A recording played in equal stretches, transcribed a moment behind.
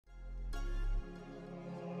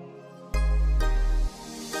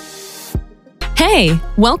Hey,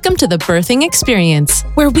 welcome to the Birthing Experience,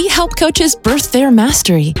 where we help coaches birth their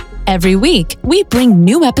mastery. Every week, we bring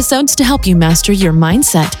new episodes to help you master your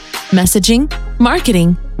mindset, messaging,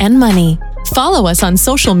 marketing, and money. Follow us on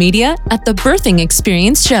social media at The Birthing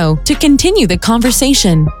Experience Show to continue the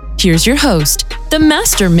conversation. Here's your host, the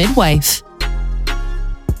Master Midwife.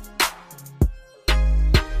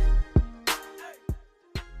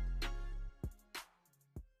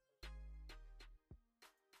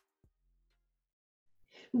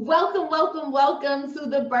 Welcome to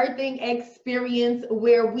the Birthing Experience,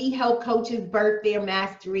 where we help coaches birth their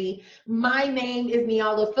mastery. My name is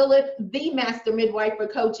Niala Phillips, the Master Midwife for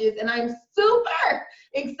coaches, and I'm super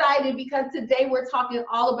excited because today we're talking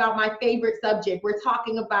all about my favorite subject. We're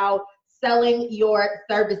talking about selling your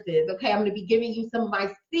services. Okay, I'm going to be giving you some of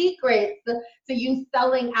my secrets to you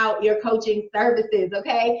selling out your coaching services.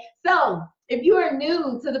 Okay, so if you are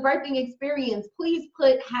new to the Birthing Experience, please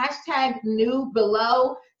put #new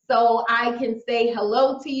below so I can say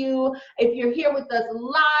hello to you. If you're here with us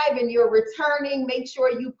live and you're returning, make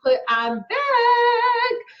sure you put I'm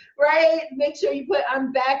back, right? Make sure you put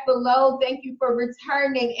I'm back below. Thank you for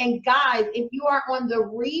returning. And guys, if you are on the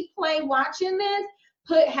replay watching this,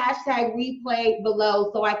 put #replay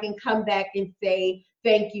below so I can come back and say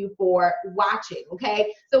thank you for watching,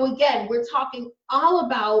 okay? So again, we're talking all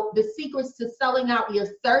about the secrets to selling out your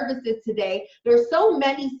services today. There's so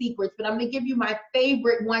many secrets, but I'm gonna give you my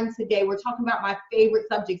favorite one today. We're talking about my favorite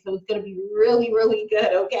subject, so it's gonna be really, really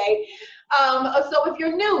good, okay? So if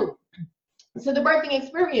you're new to the Birthing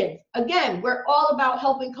Experience, again, we're all about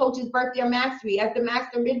helping coaches birth their mastery. As the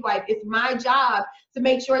Master Midwife, it's my job to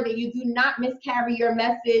make sure that you do not miscarry your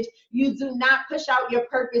message, you do not push out your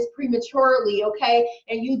purpose prematurely, okay?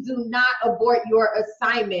 And you do not abort your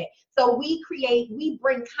assignment. So we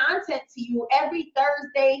bring content to you every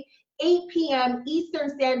Thursday, 8 p.m. Eastern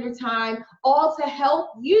Standard Time, all to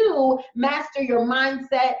help you master your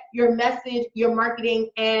mindset, your message, your marketing,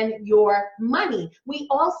 and your money. We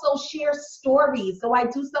also share stories. So I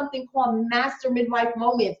do something called Master Midwife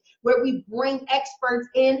Moments, where we bring experts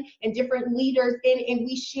in and different leaders in, and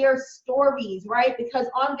we share stories, right? Because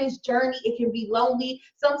on this journey, it can be lonely.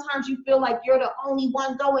 Sometimes you feel like you're the only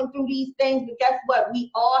one going through these things, but guess what? We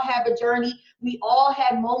all have a journey. We all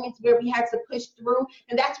had moments where we had to push through,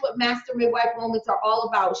 and that's what Master Midwife Moments are all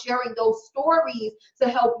about, sharing those stories to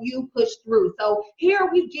help you push through. So here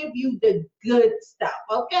we give you the good stuff,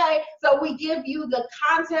 okay? So we give you the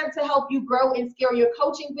content to help you grow and scale your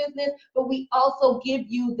coaching business, but we also give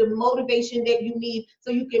you the motivation that you need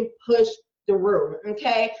so you can push through,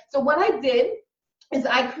 okay? So what I did is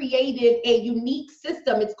I created a unique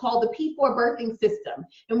system. It's called the P4 Birthing System.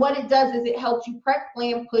 And what it does is it helps you prep,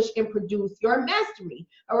 plan, push, and produce your mastery,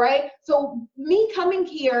 all right? So me coming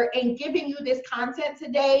here and giving you this content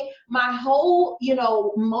today, my whole,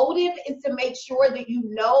 motive is to make sure that you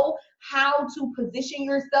know how to position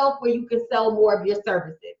yourself where you can sell more of your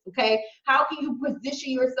services, okay? How can you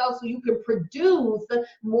position yourself so you can produce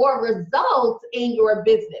more results in your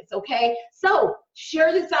business, okay? So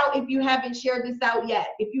share this out if you haven't shared this out yet.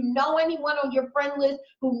 If you know anyone on your friend list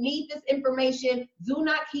who needs this information, do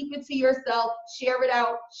not keep it to yourself. Share it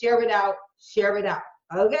out, share it out, share it out,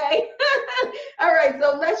 okay? All right,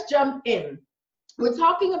 so let's jump in. We're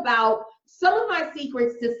talking about some of my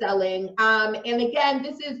secrets to selling. And again,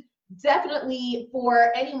 this is definitely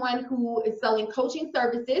for anyone who is selling coaching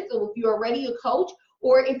services. So if you're already a coach,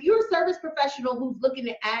 or if you're a service professional who's looking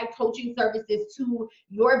to add coaching services to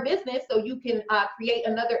your business so you can create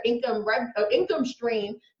another income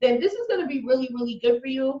stream, then this is going to be really, really good for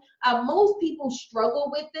you. Most people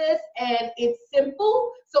struggle with this, and it's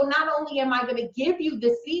simple. So not only am I going to give you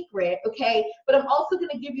the secret, okay, but I'm also going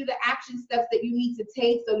to give you the action steps that you need to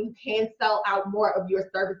take so you can sell out more of your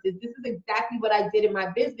services. This is exactly what I did in my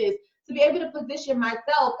business, to be able to position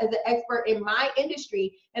myself as an expert in my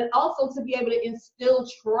industry, and also to be able to instill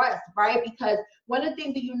trust, right? Because one of the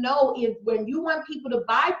things that you know is when you want people to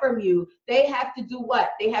buy from you, they have to do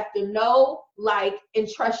what? They have to know, like, and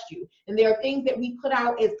trust you. And there are things that we put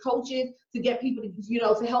out as coaches to get people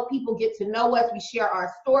to, to help people get to know us. We share our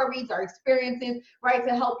stories, our experiences, right,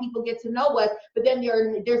 to help people get to know us. But then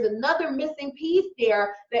there's another missing piece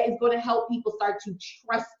there that is going to help people start to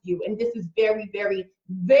trust you. And this is very, very,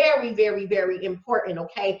 very, very, very important,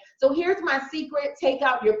 okay? So here's my secret. Take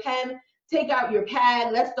out your pen, take out your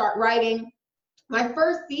pad. Let's start writing. My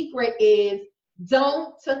first secret is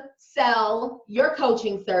don't sell your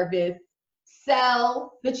coaching service,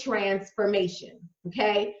 sell the transformation,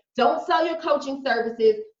 okay? Don't sell your coaching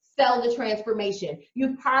services, sell the transformation.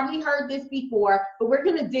 You've probably heard this before, but we're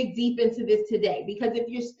going to dig deep into this today, because if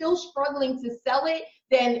you're still struggling to sell it,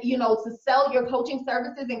 then, to sell your coaching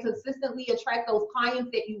services and consistently attract those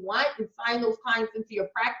clients that you want and sign those clients into your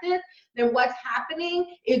practice, then what's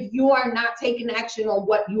happening is you are not taking action on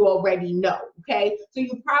what you already know, okay? So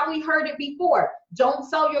you've probably heard it before. Don't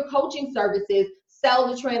sell your coaching services,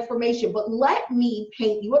 sell the transformation. But let me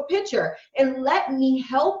paint you a picture and let me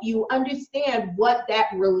help you understand what that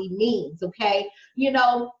really means, okay?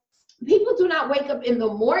 People do not wake up in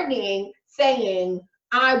the morning saying,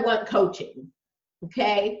 I want coaching.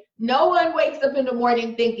 Okay, no one wakes up in the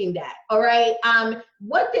morning thinking that. All right,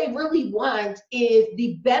 what they really want is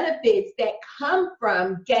the benefits that come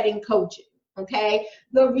from getting coaching. Okay,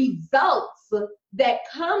 the results that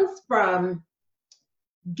comes from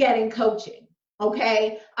getting coaching.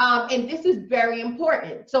 Okay, and this is very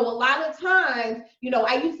important. So a lot of times,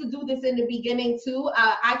 I used to do this in the beginning too.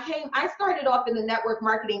 I started off in the network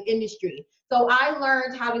marketing industry. So I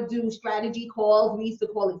learned how to do strategy calls. We used to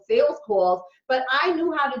call it sales calls, but I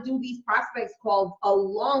knew how to do these prospects calls a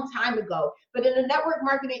long time ago. But in the network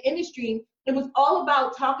marketing industry, it was all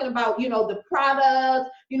about talking about, the product,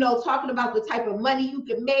 talking about the type of money you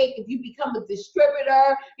can make if you become a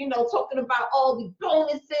distributor, talking about all the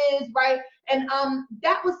bonuses, right? And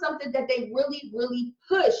that was something that they really, really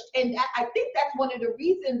pushed. And I think that's one of the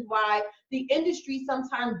reasons why the industry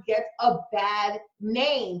sometimes gets a bad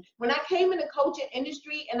name. When I came in the coaching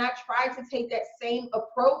industry and I tried to take that same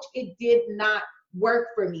approach, it did not work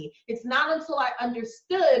for me. It's not until I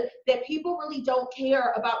understood that people really don't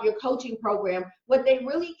care about your coaching program. What they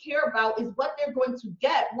really care about is what they're going to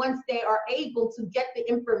get once they are able to get the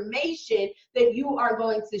information that you are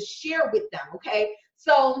going to share with them, okay?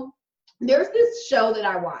 So there's this show that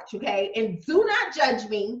I watch, okay? And do not judge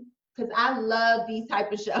me, because I love these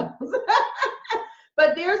type of shows.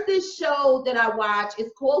 But there's this show that I watch.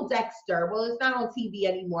 It's called Dexter. Well, it's not on TV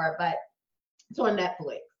anymore, but it's on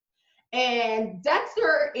Netflix. And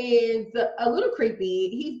Dexter is a little creepy.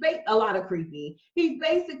 He's a lot of creepy. He's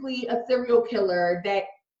basically a serial killer that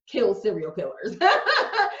kills serial killers,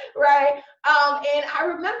 right? And I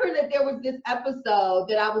remember that there was this episode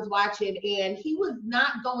that I was watching, and he was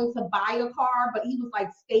not going to buy a car, but he was like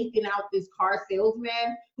staking out this car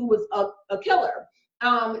salesman who was a killer.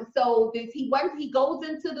 So he goes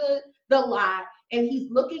into the lot, and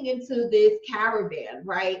he's looking into this caravan,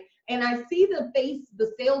 right? And I see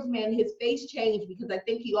the salesman, his face changed, because I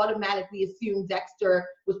think he automatically assumed Dexter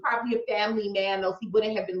was probably a family man, else he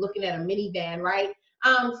wouldn't have been looking at a minivan, right?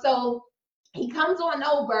 So he comes on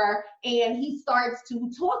over and he starts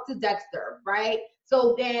to talk to Dexter, right?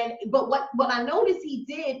 So then, but what I noticed he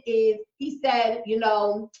did is he said,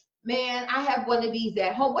 man, I have one of these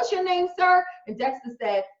at home. What's your name, sir? And Dexter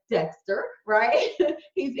said, Dexter, right?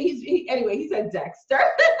 Anyway, he said Dexter.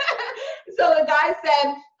 So the guy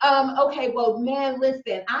said, okay, well, man,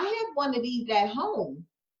 listen, I have one of these at home.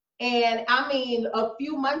 And I mean, a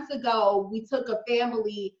few months ago, we took a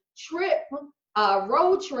family trip,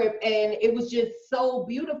 road trip, and it was just so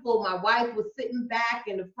beautiful. My wife was sitting back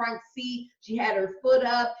in the front seat. She had her foot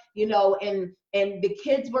up, and the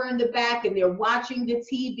kids were in the back, and they're watching the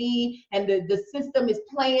TV, and the system is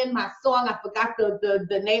playing my song. I forgot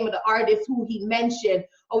the name of the artist who he mentioned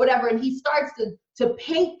or whatever. And he starts to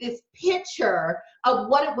paint this picture of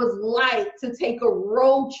what it was like to take a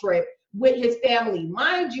road trip with his family.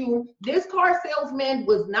 Mind you, this car salesman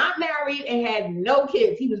was not married and had no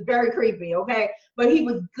kids. He was very creepy, okay? But he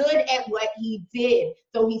was good at what he did.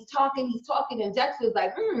 So he's talking, and Dexter's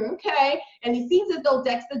like, okay. And he seems as though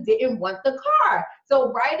Dexter didn't want the car.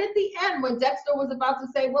 So right at the end, when Dexter was about to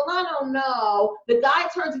say, well, I don't know, the guy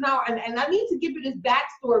turns around, and I need to give you this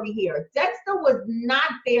backstory here. Dexter was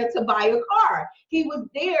not there to buy a car. He was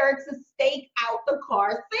there to stake out the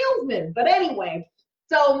car salesman. But anyway,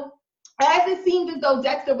 so as it seemed as though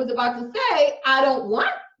Dexter was about to say, I don't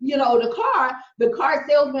want, the car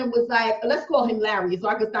salesman was like, let's call him Larry so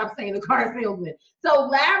I can stop saying the car salesman. So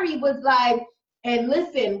Larry was like, and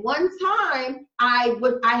listen, one time I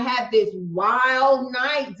had this wild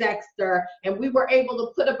night, Dexter, and we were able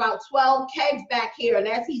to put about 12 kegs back here. And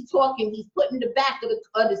as he's talking, he's putting the back of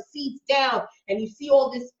the seats down, and you see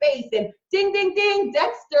all this space, and ding, ding, ding,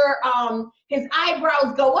 Dexter, his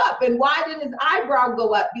eyebrows go up. And why did his eyebrow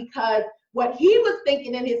go up? Because what he was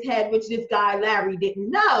thinking in his head, which this guy Larry didn't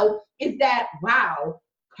know, is that, wow,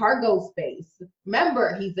 cargo space.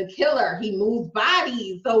 Remember, he's a killer. He moves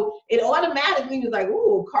bodies. So it automatically was like,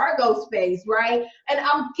 ooh, cargo space, right? And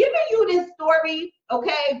I'm giving you this story,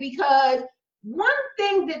 okay, because one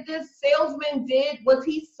thing that this salesman did was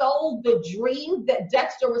he sold the dream that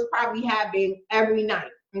Dexter was probably having every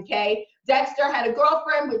night, Okay. Dexter had a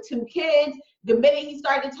girlfriend with 2 kids. The minute he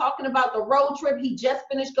started talking about the road trip, he just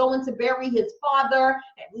finished going to bury his father,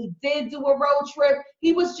 and he did do a road trip.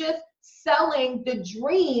 He was just selling the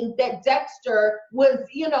dream that Dexter was,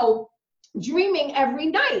 dreaming every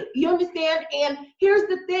night. You understand? And here's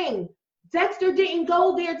the thing. Dexter didn't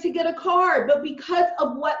go there to get a car, but because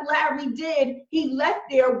of what Larry did, he left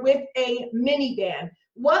there with a minivan.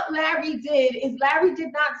 What Larry did is Larry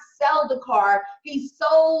did not sell the car. He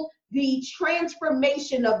sold the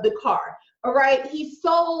transformation of the car. All right. He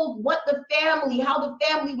sold how the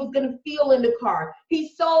family was going to feel in the car. He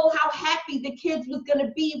sold how happy the kids was going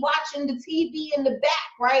to be watching the TV in the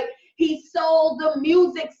back, right? He sold the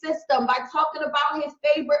music system by talking about his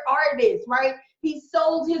favorite artists, right? He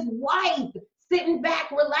sold his wife sitting back,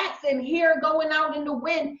 relaxing, hair going out in the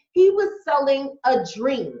wind. He was selling a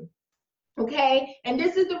dream. Okay. And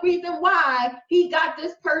this is the reason why he got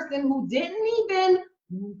this person who didn't even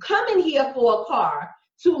come in here for a car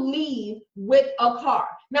to leave with a car.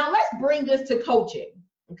 Now let's bring this to coaching,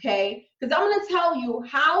 okay? Because I'm going to tell you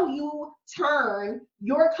how you turn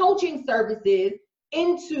your coaching services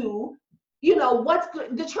into, what's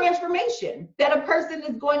the transformation that a person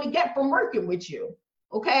is going to get from working with you,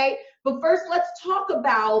 okay? But first, let's talk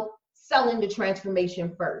about selling the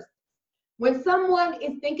transformation first. When someone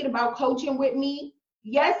is thinking about coaching with me,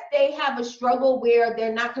 yes, they have a struggle where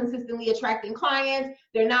they're not consistently attracting clients.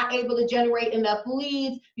 They're not able to generate enough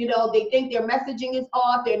leads. They think their messaging is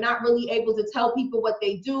off. They're not really able to tell people what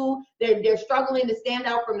they do. They're struggling to stand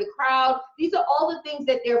out from the crowd. These are all the things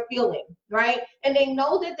that they're feeling, right? And they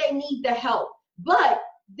know that they need the help, but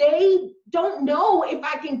they don't know if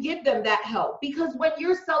I can give them that help, because when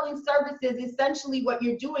you're selling services, essentially what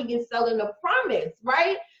you're doing is selling a promise,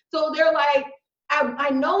 right? So they're like, I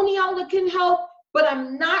know Neola can help, but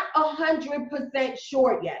I'm not 100%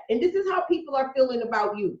 sure yet. And this is how people are feeling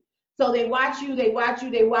about you. So they watch you, they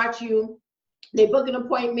book an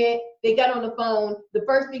appointment, they get on the phone. The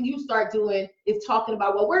first thing you start doing is talking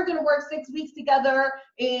about, well, we're gonna work 6 weeks together,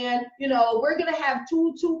 and we're gonna have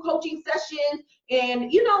two coaching sessions, and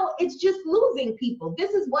it's just losing people.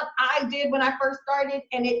 This is what I did when I first started,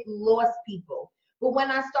 and it lost people. But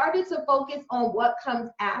when I started to focus on what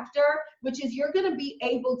comes after, which is you're going to be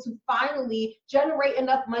able to finally generate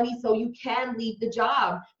enough money so you can leave the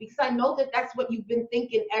job, because I know that that's what you've been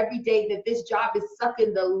thinking every day, that this job is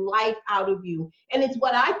sucking the life out of you. And it's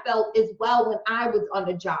what I felt as well when I was on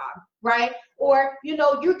a job, right? Or,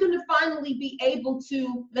 you're going to finally be able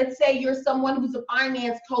to, let's say you're someone who's a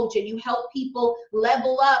finance coach and you help people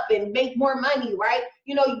level up and make more money, right?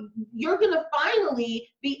 You're going to finally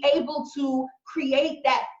be able to create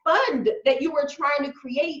that fund that you were trying to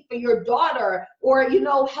create for your daughter, or,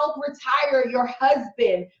 help retire your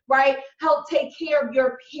husband, right? Help take care of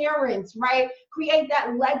your parents, right? Create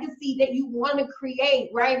that legacy that you want to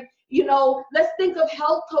create, right? Let's think of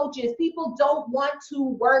health coaches. People don't want to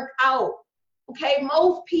work out. Okay,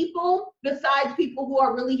 most people, besides people who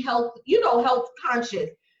are really health conscious,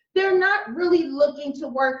 they're not really looking to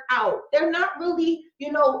work out. They're not really,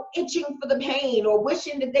 itching for the pain or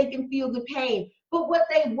wishing that they can feel the pain. But what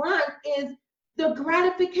they want is the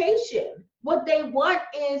gratification. What they want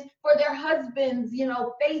is for their husbands,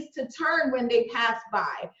 face to turn when they pass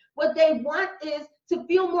by. What they want is to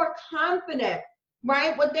feel more confident,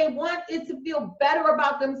 right? What they want is to feel better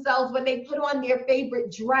about themselves when they put on their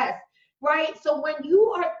favorite dress, right? So when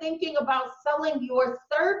you are thinking about selling your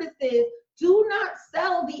services, do not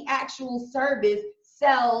sell the actual service,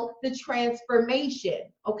 sell the transformation.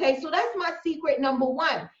 Okay, so that's my secret number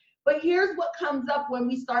one. But here's what comes up when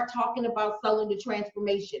we start talking about selling the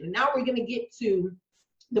transformation. And now we're going to get to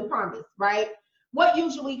the promise, right? What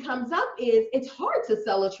usually comes up is it's hard to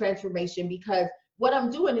sell a transformation, because what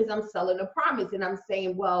I'm doing is I'm selling a promise, and I'm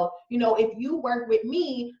saying, well, if you work with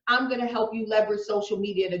me, I'm going to help you leverage social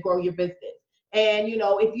media to grow your business. And,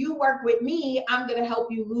 if you work with me, I'm going to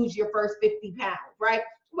help you lose your first 50 pounds, right?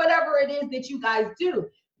 Whatever it is that you guys do,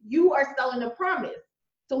 you are selling a promise.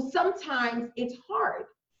 So sometimes it's hard.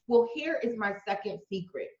 Well, here is my second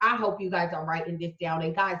secret. I hope you guys are writing this down.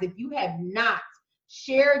 And guys, if you have not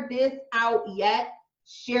shared this out yet,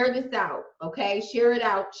 share this out, okay? Share it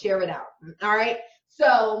out, all right?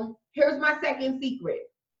 So here's my second secret.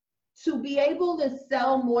 To be able to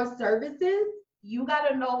sell more services, you got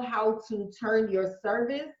to know how to turn your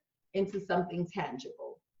service into something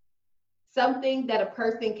tangible, something that a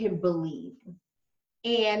person can believe.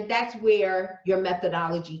 And that's where your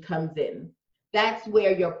methodology comes in. That's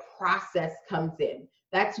where your process comes in.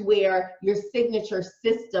 That's where your signature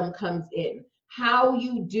system comes in. How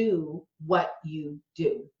you do what you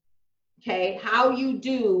do. Okay? How you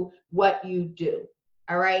do what you do.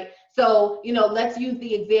 All right. So, let's use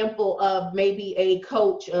the example of maybe a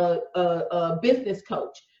coach, a business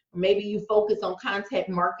coach. Maybe you focus on content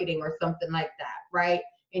marketing or something like that, right?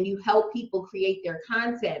 And you help people create their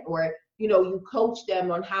content, or, you coach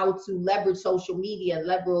them on how to leverage social media,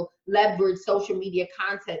 leverage social media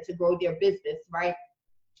content to grow their business, right?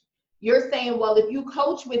 You're saying, well, if you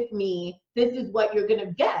coach with me, this is what you're going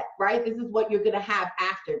to get, right? This is what you're going to have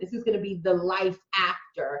after. This is going to be the life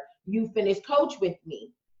after you finish coach with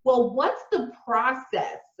me. Well, what's the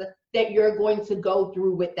process that you're going to go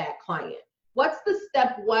through with that client? What's the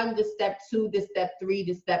step 1, the step 2, the step 3,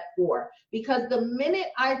 the step 4? Because the minute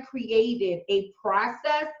I created a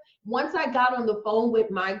process, once I got on the phone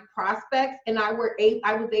with my prospects and I was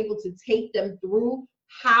able to take them through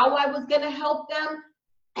how I was going to help them,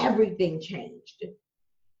 everything changed.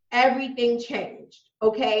 Everything changed.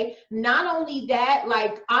 Okay. Not only that,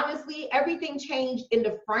 like, honestly, everything changed in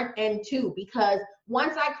the front end too, because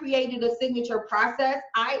once I created a signature process,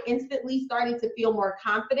 I instantly started to feel more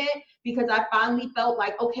confident, because I finally felt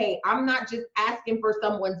like, okay, I'm not just asking for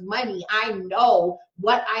someone's money. I know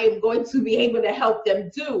what I am going to be able to help them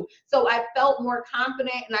do. So I felt more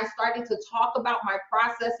confident, and I started to talk about my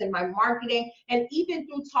process and my marketing. And even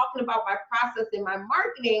through talking about my process and my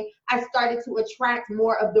marketing, I started to attract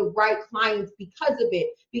more of the right clients because of it.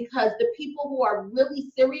 Because the people who are really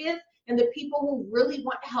serious and the people who really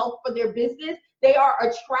want help for their business, they are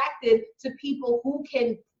attracted to people who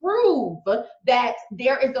can prove that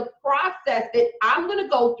there is a process that I'm going to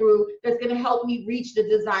go through that's going to help me reach the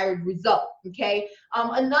desired result. Okay.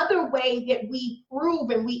 Another way that we prove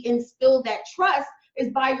and we instill that trust is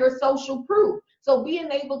by your social proof. So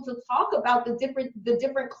being able to talk about the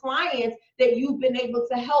different clients that you've been able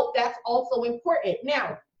to help, that's also important.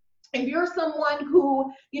 Now, if you're someone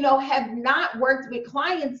who, have not worked with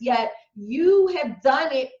clients yet, you have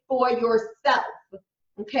done it for yourself.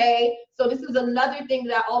 Okay. So this is another thing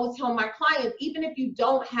that I always tell my clients, even if you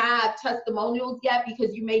don't have testimonials yet,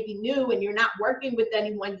 because you may be new and you're not working with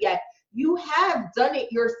anyone yet, you have done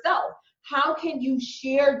it yourself. How can you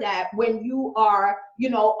share that when you are,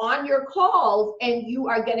 on your calls and you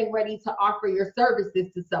are getting ready to offer your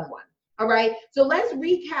services to someone? All right. So let's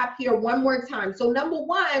recap here one more time. So number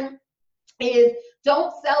 1 is,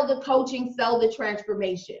 don't sell the coaching, sell the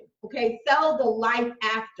transformation. Okay. Sell the life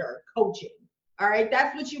after coaching. All right.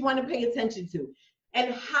 That's what you want to pay attention to.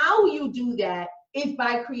 And how you do that is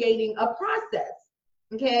by creating a process.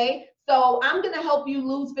 Okay. So I'm going to help you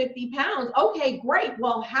lose 50 pounds. Okay, great.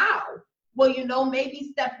 Well, how? Well, maybe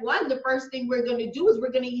step 1, the first thing we're going to do is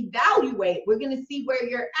we're going to evaluate. We're going to see where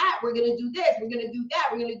you're at. We're going to do this. We're going to do that.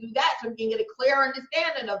 We're going to do that. So we can get a clear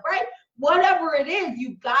understanding of, right? Whatever it is,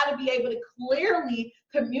 you've got to be able to clearly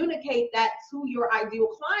communicate that to your ideal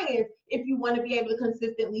clients if you want to be able to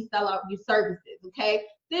consistently sell out your services. Okay.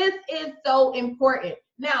 This is so important.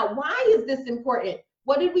 Now, why is this important?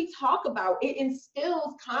 What did we talk about? It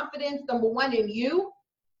instills confidence, number 1, in you.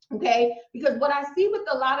 Okay. Because what I see with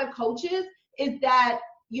a lot of coaches is that,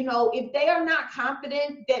 if they are not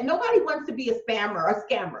confident, that nobody wants to be a spammer, a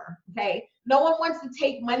scammer. Okay. No one wants to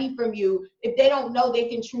take money from you if they don't know they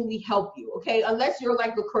can truly help you. Okay. Unless you're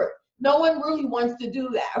like a crook. No one really wants to do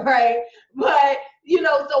that. Right. But,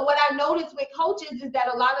 so what I noticed with coaches is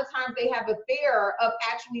that a lot of times they have a fear of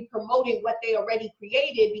actually promoting what they already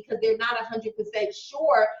created, because they're not 100%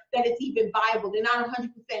 sure that it's even viable. They're not 100%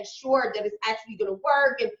 sure that it's actually going to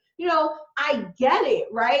work. And, I get it,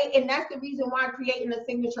 right? And that's the reason why creating a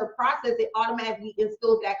signature process, it automatically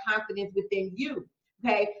instills that confidence within you.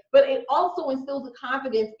 Okay. But it also instills a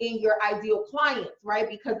confidence in your ideal clients, right?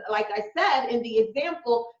 Because like I said, in the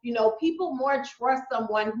example, people more trust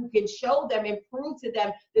someone who can show them and prove to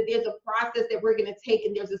them that there's a process that we're going to take,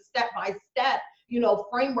 and there's a step-by-step,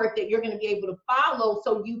 framework that you're going to be able to follow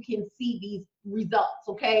so you can see these results.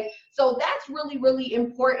 Okay. So that's really, really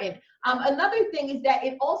important. Another thing is that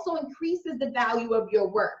it also increases the value of your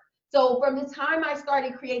work. So from the time I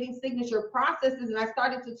started creating signature processes and I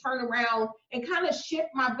started to turn around and kind of shift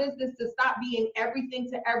my business to stop being everything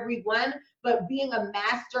to everyone, but being a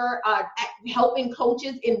master at helping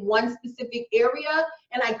coaches in one specific area,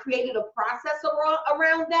 and I created a process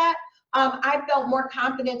around that, I felt more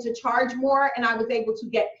confident to charge more, and I was able to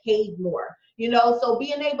get paid more. So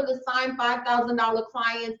being able to sign $5,000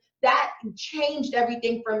 clients, that changed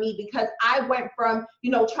everything for me, because I went from,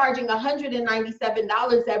 charging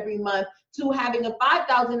 $197 every month to having a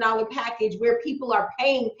 $5,000 package where people are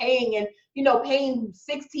paying and, paying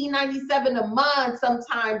 $1,697 a month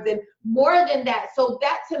sometimes, and more than that. So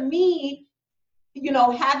that, to me,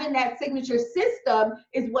 having that signature system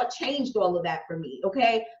is what changed all of that for me.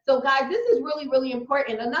 Okay. So guys, this is really, really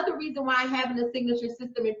important. Another reason why having a signature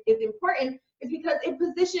system is important is because it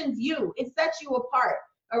positions you, it sets you apart.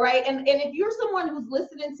 All right. And if you're someone who's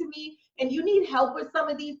listening to me and you need help with some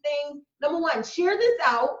of these things, number one, share this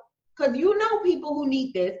out because you know people who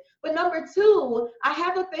need this. But number two, I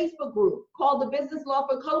have a Facebook group called the Business Law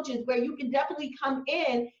for Coaches where you can definitely come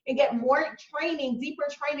in and get more training, deeper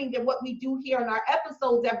training than what we do here in our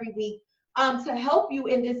episodes every week to help you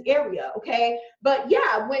in this area, okay? But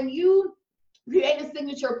yeah, when you create a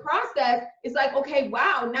signature process, it's like, okay,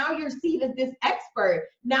 wow, now you're seen as this expert.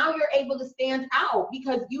 Now you're able to stand out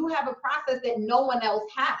because you have a process that no one else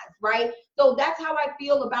has, right? So that's how I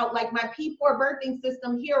feel about like my P4 birthing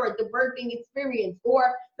system here at the birthing experience,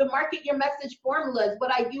 or the market your message formulas,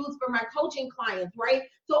 what I use for my coaching clients, right?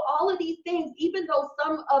 So all of these things, even though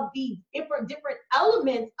some of the different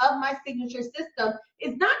elements of my signature system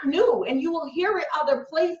is not new, and you will hear it other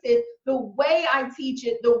places, the way I teach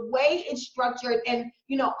it, the way it's structured, and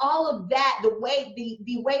all of that, the way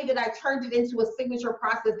that I turned it into a signature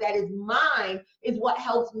process that is mine is what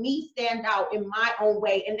helps me stand out in my own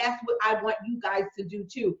way. And that's what I want you guys to do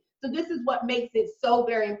too. So this is what makes it so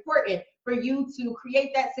very important for you to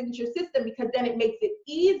create that signature system, because then it makes it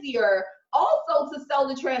easier also to sell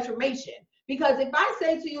the transformation. Because if I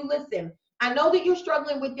say to you, listen, I know that you're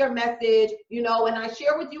struggling with your message, and I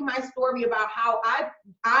share with you my story about how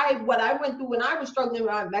what I went through when I was struggling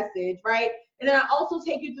with my message, right? And then I also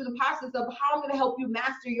take you through the process of how I'm going to help you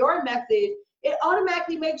master your message. It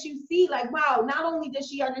automatically makes you see like, wow, not only does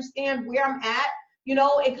she understand where I'm at,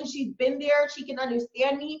 because she's been there, she can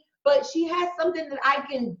understand me, but she has something that I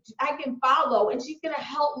can follow, and she's going to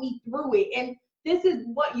help me through it. And this is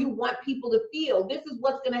what you want people to feel. This is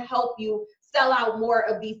what's going to help you sell out more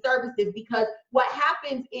of these services, because what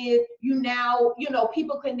happens is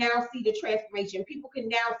people can now see the transformation. People can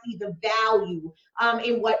now see the value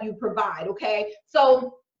in what you provide. Okay.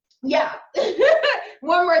 So yeah,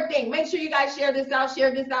 one more thing. Make sure you guys share this out.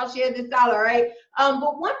 All right.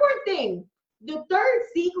 But one more thing. The third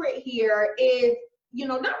secret here is,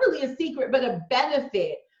 not really a secret, but a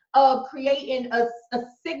benefit of creating a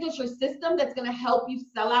signature system that's going to help you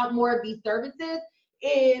sell out more of these services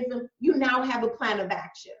is you now have a plan of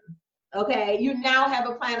action. Okay, you now have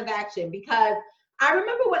a plan of action, because I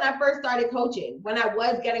remember when I first started coaching, when I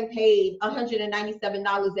was getting paid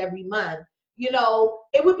 $197 every month,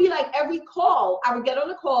 it would be like every call, I would get on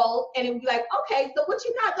a call and it would be like, okay, so what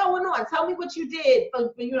you got going on? Tell me what you did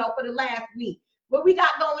for the last week. What we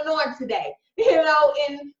got going on today?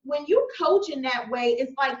 And when you coach in that way,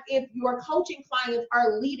 it's like if your coaching clients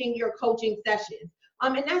are leading your coaching sessions.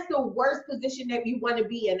 And that's the worst position that you want to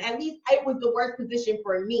be in. At least it was the worst position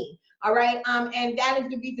for me. All right. And that is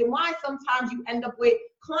the reason why sometimes you end up with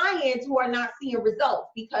clients who are not seeing results,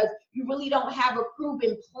 because you really don't have a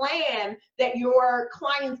proven plan that your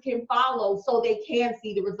clients can follow so they can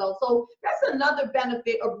see the results. So that's another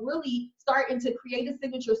benefit of really starting to create a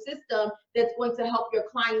signature system that's going to help your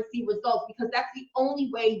clients see results, because that's the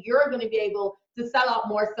only way you're going to be able to sell out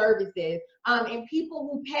more services. And people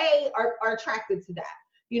who pay are attracted to that.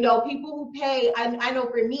 People who pay, I know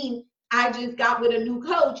for me, I just got with a new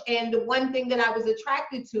coach, and the one thing that I was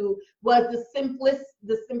attracted to was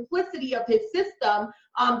the simplicity of his system,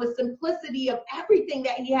 the simplicity of everything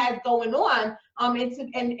that he has going on.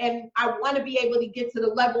 And I want to be able to get to the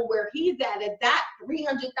level where he's at that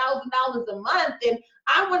 $300,000 a month, and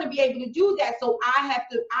I want to be able to do that. So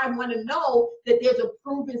I want to know that there's a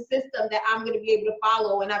proven system that I'm going to be able to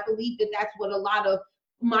follow, and I believe that that's what a lot of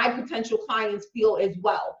my potential clients feel as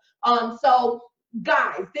well. So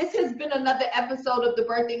guys, this has been another episode of the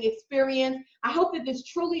Birthing Experience. I hope that this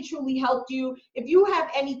truly, truly helped you. If you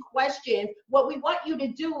have any questions, what we want you to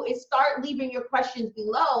do is start leaving your questions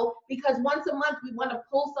below, because once a month we want to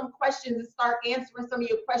pull some questions and start answering some of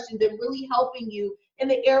your questions and really helping you in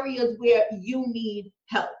the areas where you need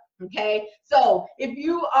help. Okay, so if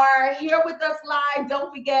you are here with us live,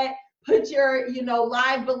 don't forget, put your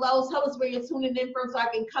live below. Tell us where you're tuning in from so I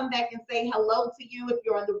can come back and say hello to you. If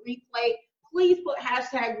you're on the replay, please put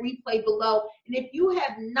 #replay below. And if you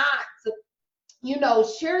have not,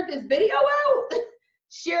 shared this video out,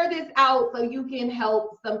 share this out so you can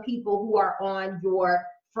help some people who are on your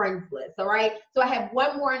friends list. All right. So I have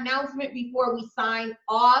one more announcement before we sign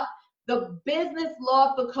off. The Business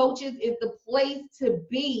Law for Coaches is the place to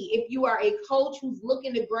be if you are a coach who's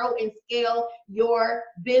looking to grow and scale your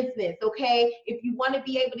business, okay? If you want to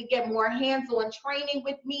be able to get more hands-on training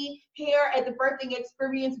with me here at the Birthing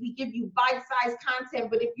Experience, we give you bite-sized content.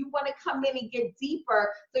 But if you want to come in and get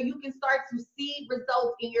deeper so you can start to see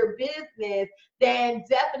results in your business, then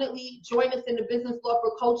definitely join us in the Business Law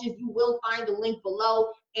for Coaches. You will find the link below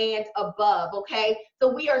and above, okay?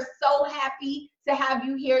 So we are so happy to have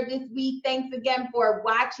you here this week. Thanks again for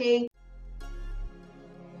watching.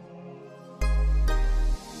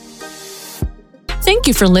 Thank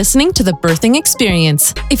you for listening to The Birthing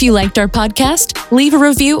Experience. If you liked our podcast, leave a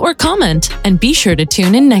review or comment, and be sure to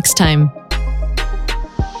tune in next time.